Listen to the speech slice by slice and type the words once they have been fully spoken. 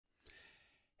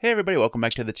Hey everybody, welcome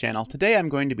back to the channel. Today I'm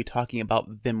going to be talking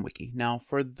about VimWiki. Now,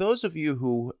 for those of you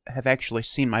who have actually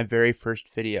seen my very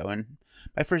first video, and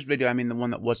by first video I mean the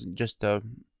one that wasn't just a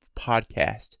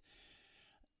podcast,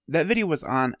 that video was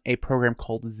on a program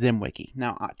called VimWiki.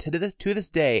 Now, to this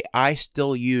day, I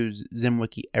still use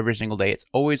VimWiki every single day. It's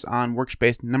always on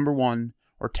workspace number 1,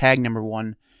 or tag number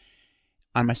 1,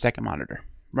 on my second monitor,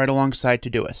 right alongside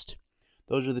Todoist.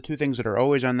 Those are the two things that are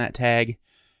always on that tag.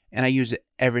 And I use it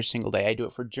every single day. I do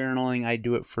it for journaling. I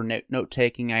do it for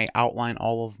note-taking. I outline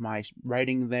all of my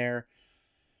writing there.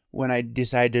 When I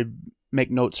decide to make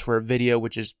notes for a video,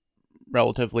 which is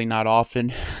relatively not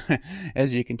often,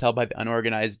 as you can tell by the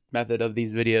unorganized method of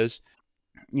these videos,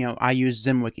 I use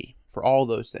VimWiki for all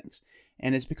those things.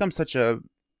 And it's become such a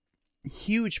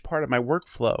huge part of my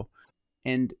workflow.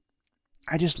 And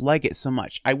I just like it so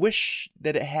much. I wish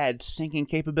that it had syncing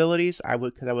capabilities.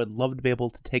 Because I would love to be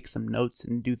able to take some notes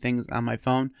and do things on my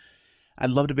phone. I'd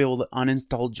love to be able to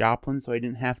uninstall Joplin so I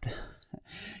didn't have to.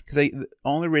 Because the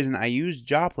only reason I use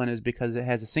Joplin is because it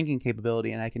has a syncing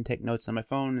capability and I can take notes on my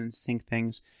phone and sync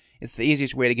things. It's the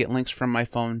easiest way to get links from my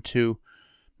phone to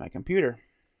my computer.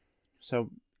 So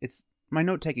my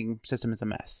note-taking system is a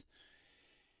mess.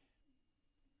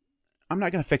 I'm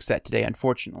not going to fix that today,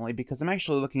 unfortunately, because I'm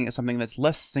actually looking at something that's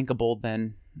less syncable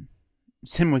than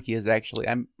VimWiki is actually.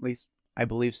 At least I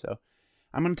believe so.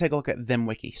 I'm going to take a look at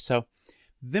VimWiki. So,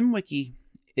 VimWiki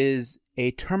is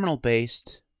a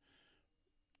terminal-based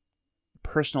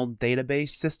personal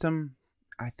database system.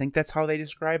 I think that's how they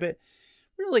describe it.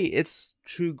 Really, it's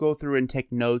to go through and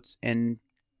take notes and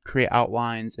create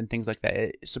outlines and things like that.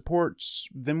 It supports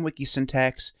VimWiki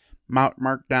syntax,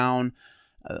 Markdown,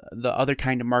 the other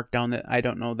kind of Markdown that I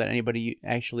don't know that anybody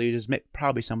actually uses.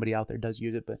 Probably somebody out there does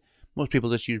use it, but most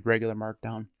people just use regular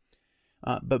Markdown.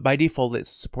 But by default, it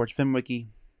supports VimWiki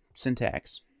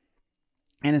syntax.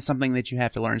 And it's something that you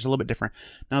have to learn. It's a little bit different.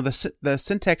 Now, the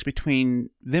syntax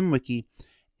between VimWiki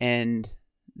and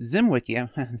ZimWiki, I'm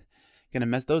going to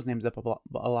mess those names up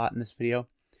a lot in this video.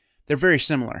 They're very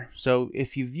similar. So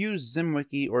if you've used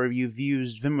ZimWiki or if you've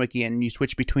used VimWiki and you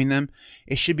switch between them,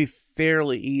 it should be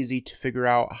fairly easy to figure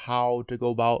out how to go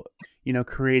about,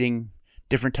 creating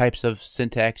different types of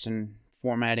syntax and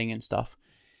formatting and stuff.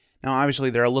 Now, obviously,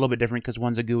 they're a little bit different because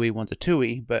one's a GUI, one's a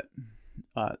TUI, but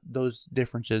those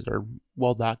differences are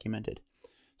well documented.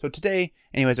 So today,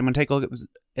 anyways, I'm going to take a look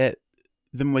at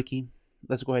VimWiki.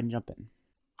 Let's go ahead and jump in.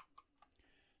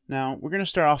 Now, we're going to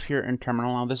start off here in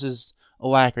Terminal. Now, this is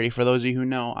Alacrity. For those of you who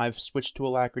know, I've switched to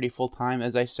Alacrity full-time,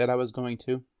 as I said I was going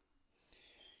to.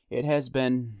 It has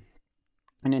been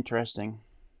an interesting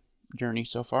journey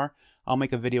so far. I'll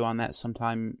make a video on that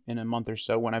sometime in a month or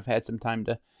so when I've had some time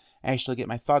to actually get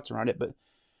my thoughts around it, but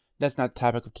that's not the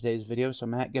topic of today's video, so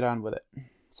Matt, get on with it.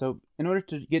 So, in order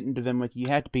to get into VimWiki, you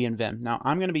have to be in Vim. Now,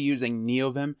 I'm going to be using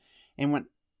NeoVim, and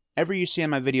whenever you see in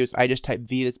my videos, I just type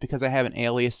V. That's because I have an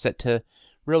alias set to,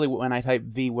 really, when I type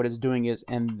V, what it's doing is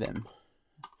nVim.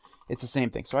 It's the same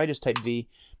thing. So I just type V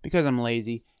because I'm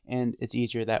lazy and it's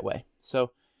easier that way.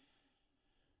 So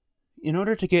in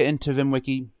order to get into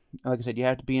VimWiki, like I said, you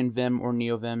have to be in Vim or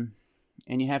NeoVim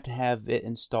and you have to have it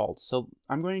installed. So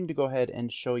I'm going to go ahead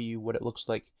and show you what it looks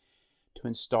like to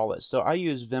install it. So I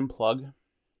use VimPlug,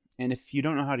 and if you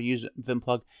don't know how to use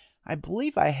VimPlug, I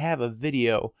believe I have a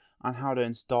video on how to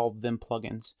install Vim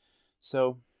plugins.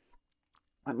 So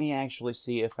let me actually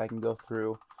see if I can go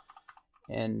through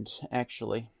and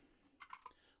actually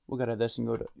we'll go to this and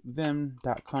go to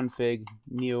vim.config,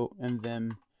 neo and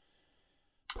vim,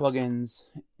 plugins,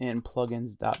 and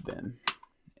plugins.vim.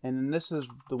 And then this is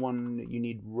the one that you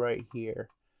need right here.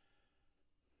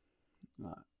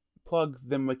 Plug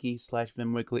VimWiki /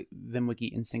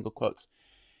 VimWiki in single quotes.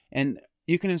 And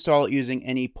you can install it using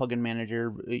any plugin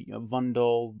manager,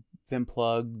 Vundle,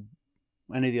 VimPlug,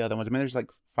 any of the other ones. I mean, there's like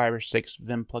 5 or 6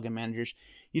 Vim plugin managers.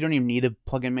 You don't even need a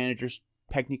plugin manager.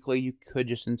 Technically, you could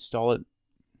just install it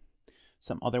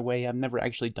some other way. I've never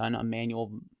actually done a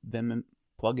manual Vim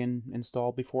plugin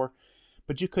install before,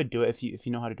 but you could do it if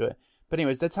you know how to do it. But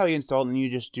anyways, that's how you install it, and you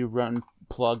just do run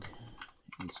plug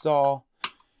install,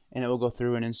 and it will go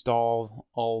through and install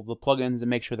all the plugins and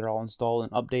make sure they're all installed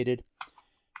and updated.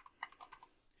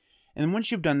 And then once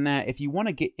you've done that, if you want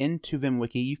to get into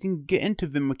VimWiki, you can get into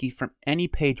VimWiki from any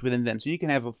page within Vim. So you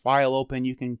can have a file open.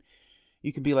 You can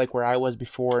be like where I was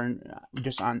before, and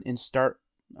just in Start.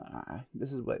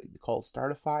 This is what it's called,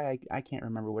 Startify. I can't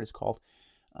remember what it's called.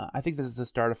 I think this is a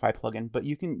Startify plugin, but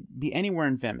you can be anywhere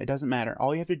in Vim. It doesn't matter.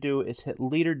 All you have to do is hit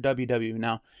leader www.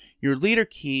 Now, your leader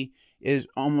key is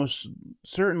almost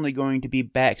certainly going to be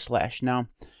 \. Now,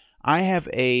 I have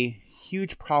a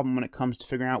huge problem when it comes to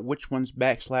figuring out which one's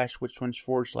 \, which one's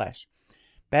 /.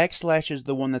 Backslash is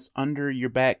the one that's under your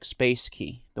backspace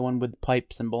key, the one with the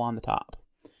pipe symbol on the top.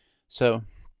 So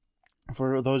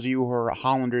for those of you who are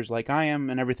Hollanders like I am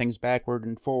and everything's backward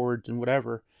and forwards and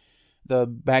whatever, the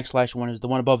backslash one is the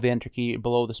one above the enter key,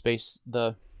 below the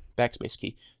backspace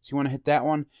key. So you want to hit that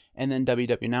one and then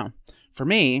WW. Now, for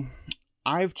me,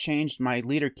 I've changed my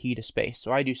leader key to space.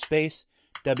 So I do space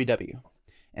WW.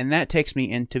 And that takes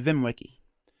me into VimWiki.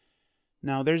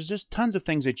 Now, there's just tons of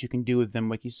things that you can do with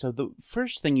VimWiki. So the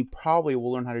first thing you probably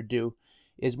will learn how to do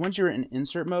is once you're in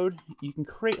insert mode, you can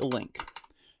create a link.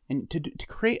 And to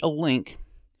create a link,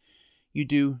 you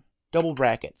do double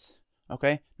brackets.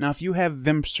 Okay? Now, if you have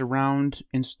Vim Surround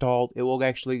installed, it will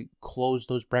actually close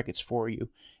those brackets for you.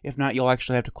 If not, you'll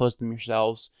actually have to close them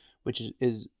yourselves, which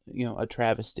is a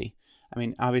travesty. I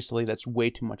mean, obviously, that's way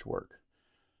too much work.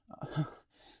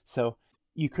 So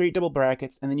you create double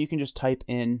brackets, and then you can just type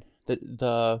in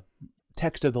the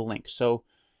text of the link. So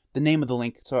the name of the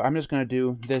link. So I'm just going to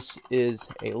do this is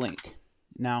a link.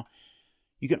 Now,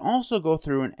 you can also go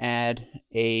through and add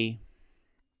an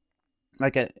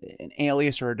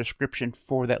alias or a description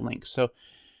for that link. So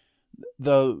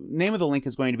the name of the link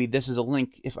is going to be this is a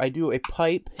link. If I do a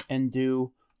pipe and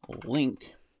do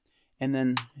link and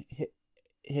then hit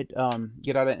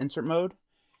get out of insert mode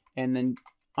and then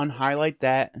unhighlight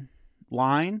that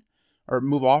line or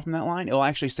move off from that line, it'll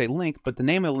actually say link, but the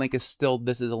name of the link is still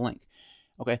this is a link.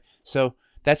 Okay, so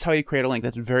that's how you create a link.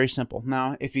 That's very simple.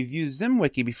 Now, if you've used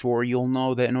VimWiki before, you'll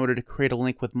know that in order to create a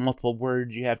link with multiple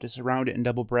words, you have to surround it in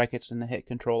double brackets and then hit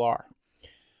Control-R.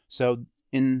 So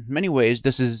in many ways,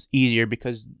 this is easier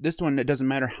because this one, it doesn't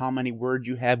matter how many words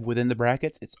you have within the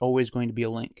brackets, it's always going to be a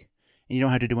link. And you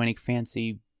don't have to do any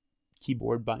fancy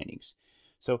keyboard bindings.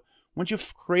 So once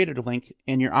you've created a link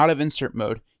and you're out of insert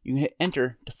mode, you can hit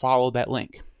enter to follow that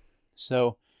link.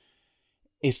 So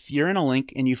if you're in a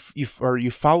link and you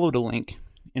followed a link,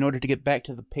 in order to get back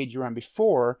to the page you were on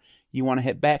before, you want to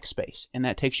hit backspace, and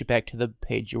that takes you back to the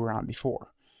page you were on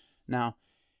before. Now,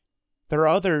 there are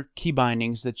other key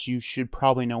bindings that you should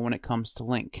probably know when it comes to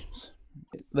links.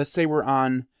 Let's say we're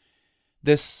on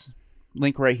this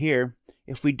link right here.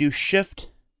 If we do Shift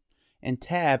and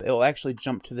Tab, it will actually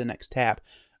jump to the next tab.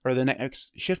 Or the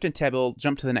next Shift and Tab will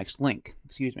jump to the next link.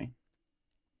 Excuse me.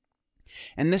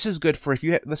 And this is good for if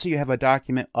you let's say you have a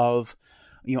document of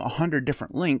 100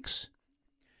 different links,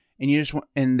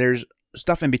 and there's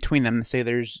stuff in between them. Let's say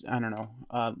there's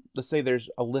let's say there's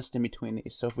a list in between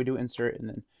these. So if we do insert and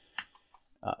then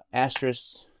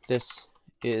asterisk, this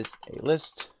is a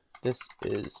list. This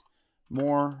is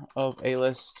more of a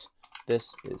list.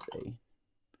 This is a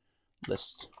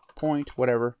list point,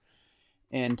 whatever,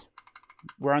 and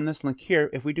we're on this link here.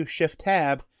 If we do Shift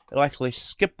Tab, it'll actually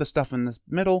skip the stuff in the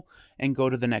middle and go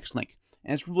to the next link.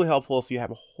 And it's really helpful if you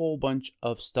have a whole bunch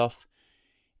of stuff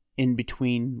in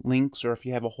between links or if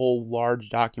you have a whole large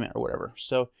document or whatever.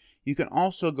 So you can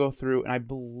also go through and I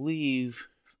believe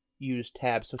use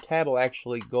Tab. So Tab will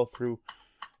actually go through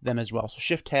them as well. So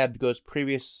Shift Tab goes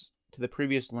previous to the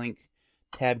previous link.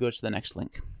 Tab goes to the next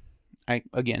link. I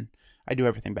do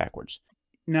everything backwards.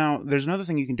 Now, there's another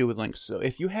thing you can do with links. So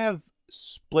if you have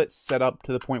splits set up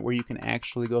to the point where you can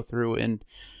actually go through and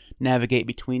navigate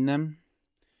between them,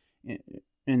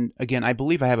 and again, I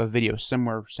believe I have a video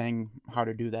somewhere saying how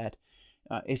to do that.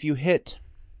 If you hit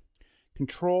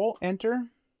Control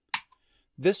Enter,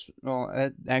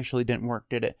 that actually didn't work,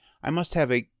 did it? I must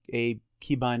have a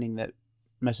key binding that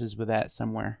messes with that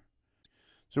somewhere.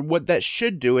 So what that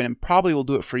should do, and it probably will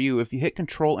do it for you, if you hit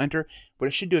Control Enter, what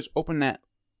it should do is open that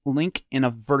link in a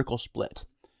vertical split.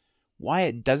 Why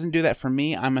it doesn't do that for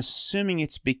me, I'm assuming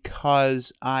it's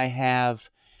because I have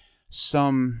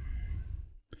some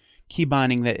key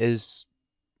binding that is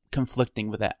conflicting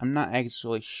with that. I'm not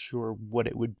actually sure what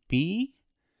it would be.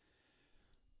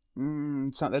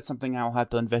 That's something I'll have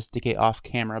to investigate off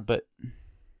camera, but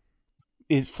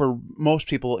for most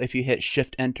people, if you hit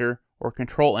Shift Enter or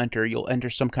Control Enter, you'll enter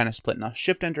some kind of split. Now,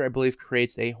 Shift Enter, I believe,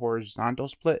 creates a horizontal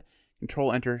split.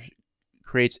 Control Enter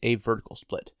creates a vertical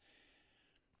split.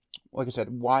 Like I said,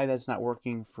 why that's not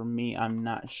working for me, I'm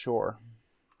not sure.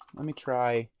 Let me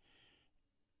try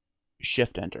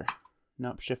Shift Enter.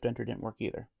 Nope, Shift Enter didn't work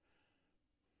either.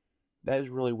 That is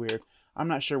really weird. I'm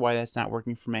not sure why that's not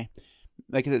working for me.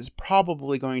 Like, it's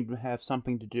probably going to have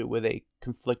something to do with a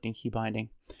conflicting key binding.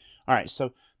 Alright,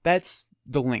 so that's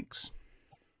the links.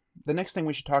 The next thing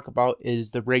we should talk about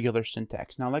is the regular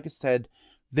syntax. Now, like I said,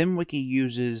 VimWiki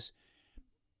uses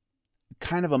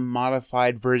kind of a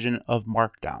modified version of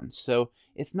Markdown. So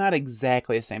it's not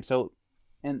exactly the same. So,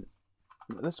 and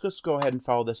let's just go ahead and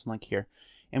follow this link here.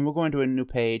 And we'll go into a new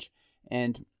page.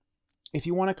 And if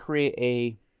you want to create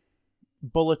a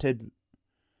bulleted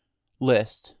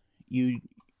list, you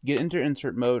get into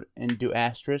insert mode and do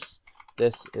asterisk.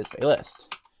 This is a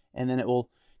list, and then it will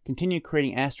continue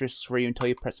creating asterisks for you until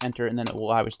you press enter, and then it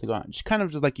will obviously go on. Just kind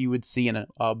of just like you would see in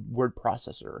a word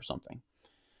processor or something.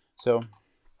 So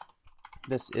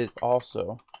this is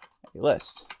also a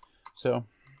list. So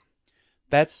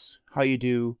that's how you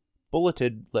do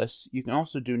bulleted lists. You can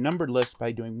also do numbered lists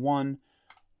by doing 1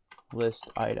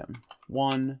 list item,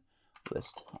 1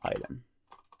 list item,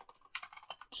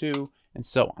 2, and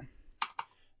so on.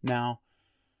 Now,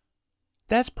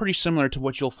 that's pretty similar to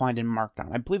what you'll find in Markdown.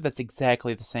 I believe that's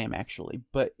exactly the same, actually.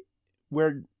 But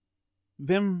where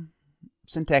Vim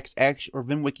syntax or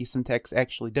VimWiki syntax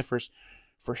actually differs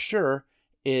for sure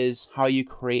is how you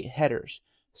create headers.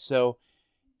 So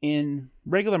in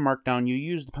regular Markdown, you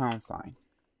use the #.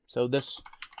 So this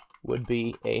would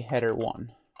be a header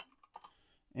 1.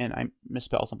 And I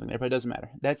misspelled something there, but it doesn't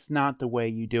matter. That's not the way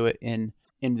you do it in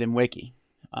VimWiki.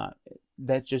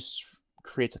 That just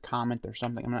creates a comment or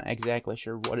something. I'm not exactly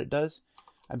sure what it does.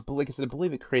 I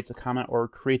believe it creates a comment or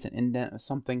creates an indent or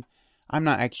something. I'm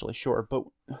not actually sure, but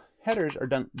headers are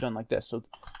done like this. So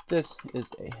this is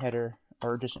a header,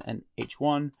 or just an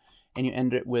H1, and you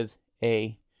end it with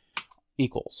a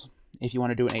equals. If you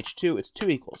want to do an H2, it's 2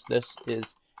 equals. This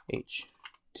is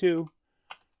H2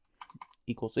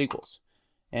 equals equals.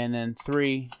 And then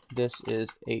 3, this is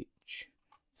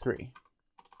H3.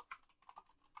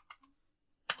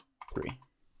 3.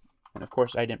 And of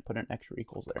course, I didn't put an extra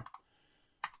equals there.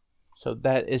 So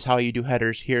that is how you do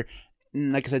headers here.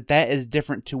 And like I said, that is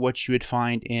different to what you would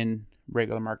find in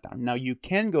regular Markdown. Now you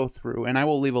can go through, and I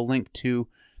will leave a link to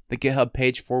the GitHub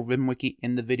page for VimWiki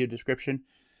in the video description.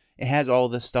 It has all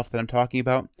this stuff that I'm talking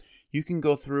about. You can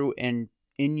go through and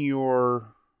in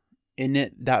your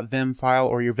init.vim file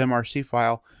or your vimrc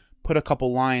file, put a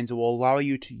couple lines that will allow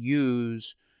you to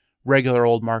use regular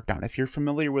old Markdown. If you're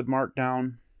familiar with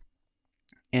Markdown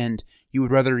and you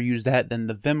would rather use that than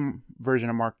the Vim version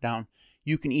of Markdown,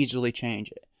 you can easily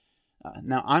change it.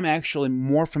 Now, I'm actually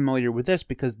more familiar with this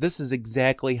because this is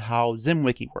exactly how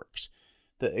ZimWiki works,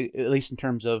 at least in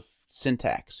terms of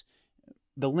syntax.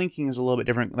 The linking is a little bit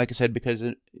different, like I said, because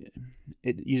it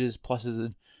uses pluses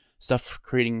and stuff,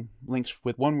 creating links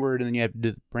with one word, and then you have to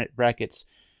do the brackets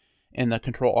and the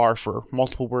Control-R for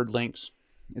multiple word links.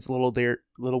 It's a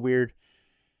little weird,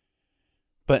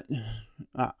 but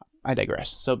I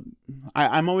digress. So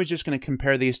I'm always just going to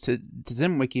compare these to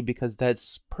ZimWiki because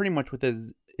that's pretty much what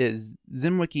this is.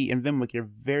 ZimWiki and VimWiki are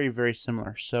very, very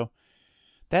similar. So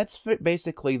that's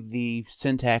basically the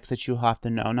syntax that you'll have to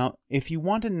know. Now, if you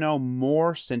want to know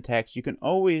more syntax, you can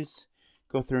always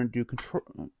go through and do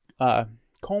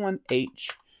 :H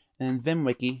and then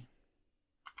VimWiki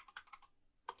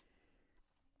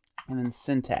and then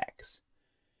syntax.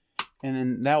 And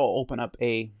then that will open up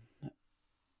a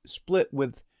split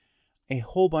with a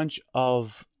whole bunch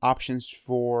of options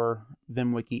for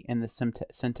VimWiki and the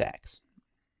syntax.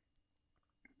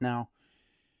 Now,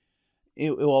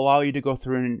 it will allow you to go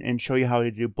through and show you how to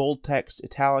do bold text,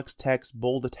 italics text,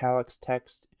 bold italics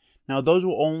text. Now, those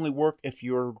will only work if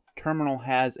your terminal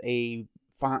has a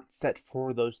font set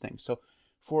for those things. So,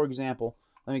 for example,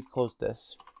 let me close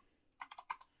this.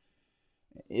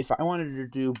 If I wanted to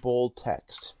do bold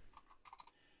text,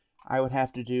 I would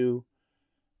have to do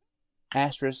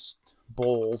asterisk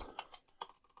bold.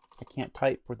 I can't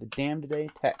type for the damn today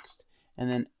text, and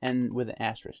then end with an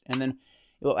asterisk, and then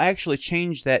it will actually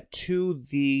change that to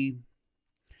the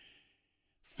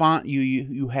font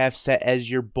you have set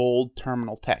as your bold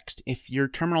terminal text. If your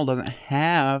terminal doesn't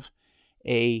have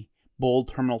a bold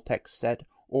terminal text set,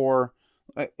 or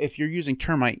if you're using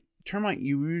Termite,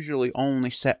 you usually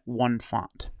only set one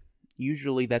font.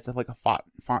 Usually that's like a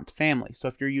font family. So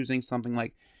if you're using something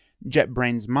like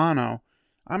JetBrains Mono,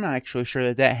 I'm not actually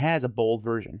sure that has a bold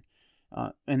version.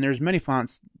 And there's many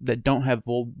fonts that don't have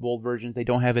bold versions. They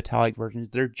don't have italic versions.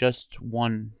 They're just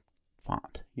one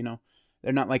font, you know.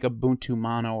 They're not like Ubuntu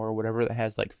Mono or whatever that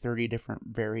has like 30 different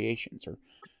variations. Or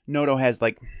Noto has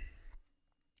like,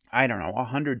 I don't know,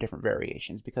 100 different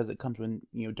variations because it comes with,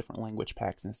 you know, different language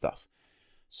packs and stuff.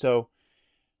 So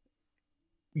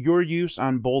your use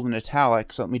on bold and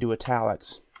italics, let me do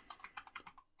italics,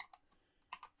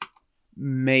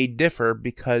 may differ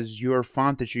because your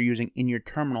font that you're using in your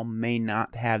terminal may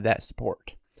not have that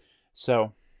support.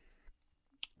 So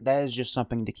that is just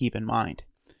something to keep in mind.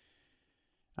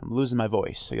 I'm losing my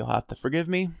voice, so you'll have to forgive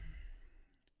me.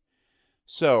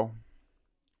 So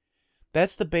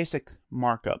that's the basic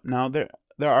markup. Now there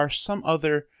are some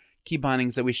other key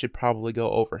bindings that we should probably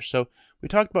go over. So we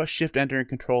talked about Shift Enter and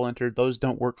Control Enter. Those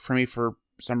don't work for me for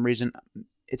some reason.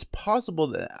 It's possible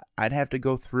that I'd have to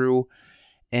go through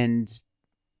and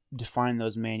define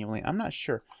those manually. I'm not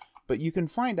sure, but you can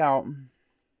find out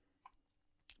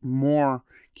more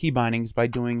key bindings by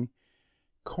doing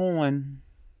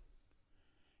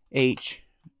 :H.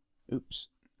 Oops,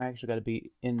 I actually got to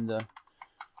be in the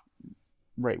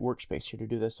right workspace here to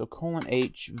do this. So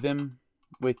 :H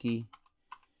VimWiki,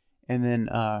 and then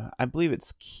I believe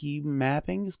it's key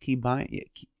mappings,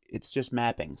 it's just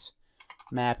mappings.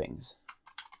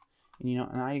 And, you know,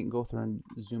 and I didn't go through and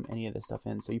zoom any of this stuff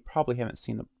in, so you probably haven't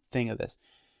seen a thing of this.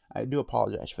 I do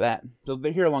apologize for that. So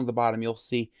here along the bottom, you'll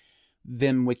see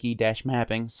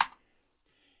VimWiki-mappings,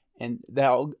 and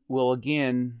that will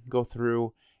again go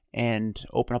through and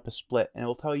open up a split, and it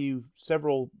will tell you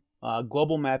several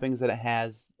global mappings that it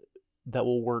has that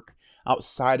will work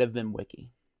outside of VimWiki.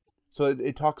 So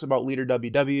it talks about leader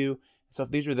WW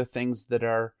stuff. These are the things that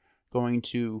are going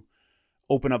to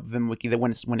open up VimWiki that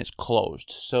when it's closed.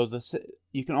 So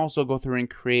you can also go through and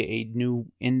create a new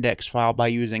index file by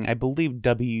using, I believe,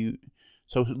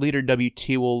 so leader WT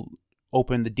will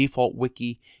open the default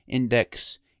wiki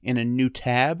index in a new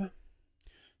tab.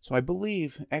 So I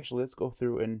believe, actually, let's go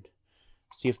through and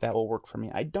see if that will work for me.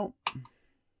 I don't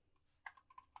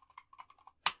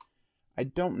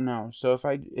know. So if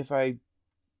I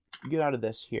get out of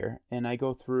this here and I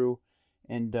go through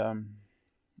and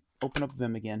open up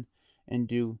Vim again and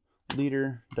do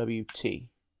leader WT,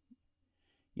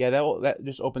 yeah, that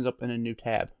just opens up in a new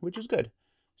tab, which is good.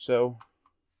 So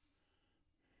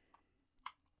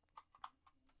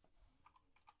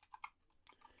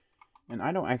and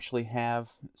I don't actually have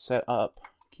set up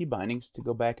key bindings to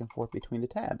go back and forth between the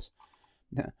tabs.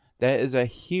 That is a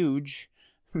huge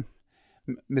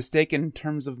mistake in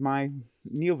terms of my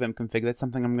NeoVim config. That's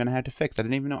something I'm going to have to fix. I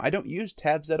didn't even know. I don't use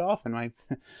tabs that often. I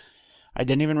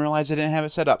didn't even realize I didn't have it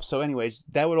set up. So anyways,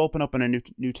 that would open up in a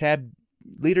new tab.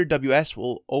 Leader WS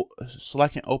will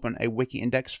select and open a wiki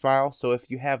index file. So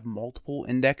if you have multiple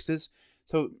indexes,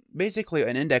 so basically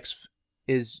an index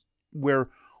is where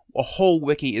a whole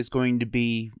wiki is going to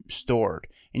be stored,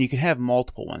 and you can have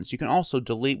multiple ones. You can also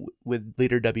delete with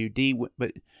leader WD,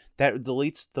 but that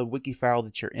deletes the wiki file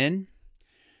that you're in.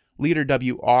 Leader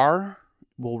WR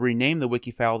will rename the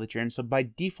wiki file that you're in. So by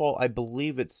default, I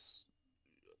believe it's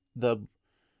the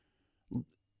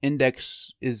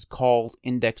index is called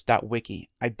index.wiki,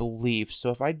 I believe. So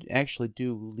if I actually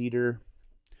do leader,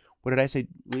 what did I say?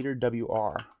 Leader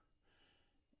WR,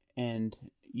 and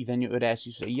then it would ask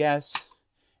you to say yes,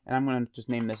 and I'm going to just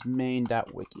name this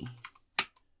main.wiki,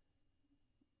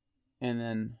 and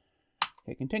then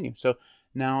hit continue. So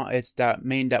now it's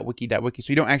main.wiki.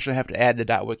 So you don't actually have to add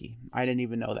the .wiki. I didn't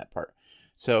even know that part.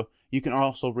 So you can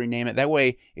also rename it. That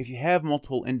way, if you have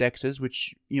multiple indexes,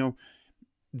 which, you know,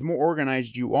 the more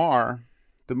organized you are,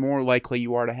 the more likely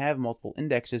you are to have multiple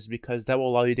indexes, because that will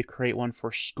allow you to create one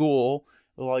for school,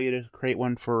 it'll allow you to create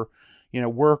one for, you know,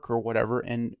 work or whatever,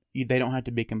 and they don't have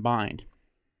to be combined.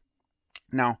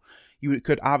 Now, you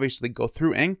could obviously go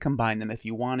through and combine them if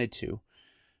you wanted to.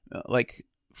 Like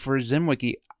for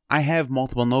ZimWiki, I have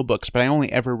multiple notebooks, but I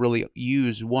only ever really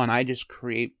use one. I just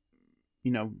create,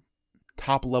 you know,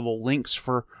 top level links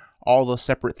for all the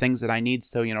separate things that I need.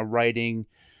 So, you know, writing,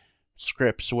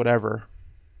 scripts, whatever.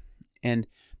 And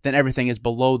then everything is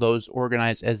below those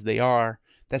organized as they are.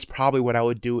 That's probably what I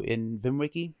would do in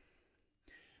VimWiki.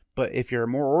 But if you're a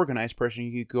more organized person,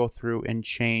 you could go through and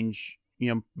change,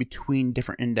 you know, between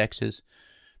different indexes.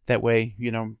 That way,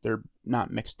 you know, they're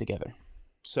not mixed together.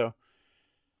 So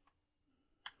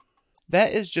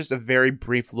that is just a very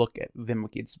brief look at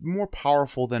VimWiki. It's more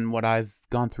powerful than what I've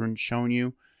gone through and shown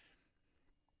you.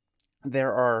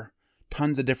 There are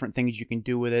tons of different things you can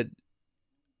do with it.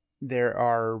 There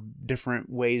are different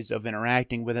ways of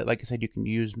interacting with it. Like I said, you can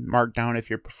use Markdown if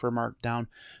you prefer Markdown.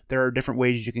 There are different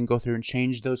ways you can go through and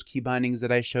change those key bindings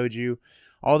that I showed you.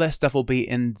 All that stuff will be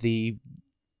in the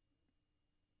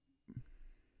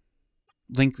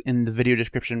link in the video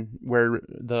description, where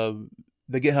the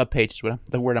GitHub page is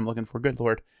the word I'm looking for. Good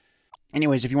Lord.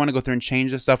 Anyways, if you want to go through and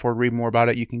change this stuff or read more about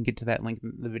it, you can get to that link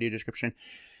in the video description.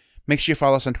 Make sure you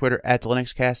follow us on Twitter at the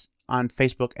LinuxCast, on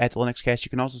Facebook at the LinuxCast. You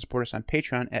can also support us on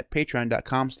Patreon at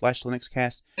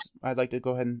patreon.com/LinuxCast. I'd like to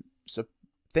go ahead and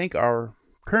thank our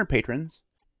current patrons: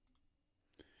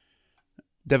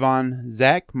 Devon,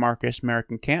 Zack, Marcus, Marek,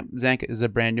 and Camp. Zack is a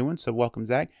brand new one, so welcome,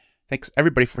 Zack. Thanks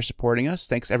everybody for supporting us.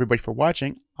 Thanks everybody for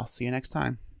watching. I'll see you next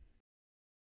time.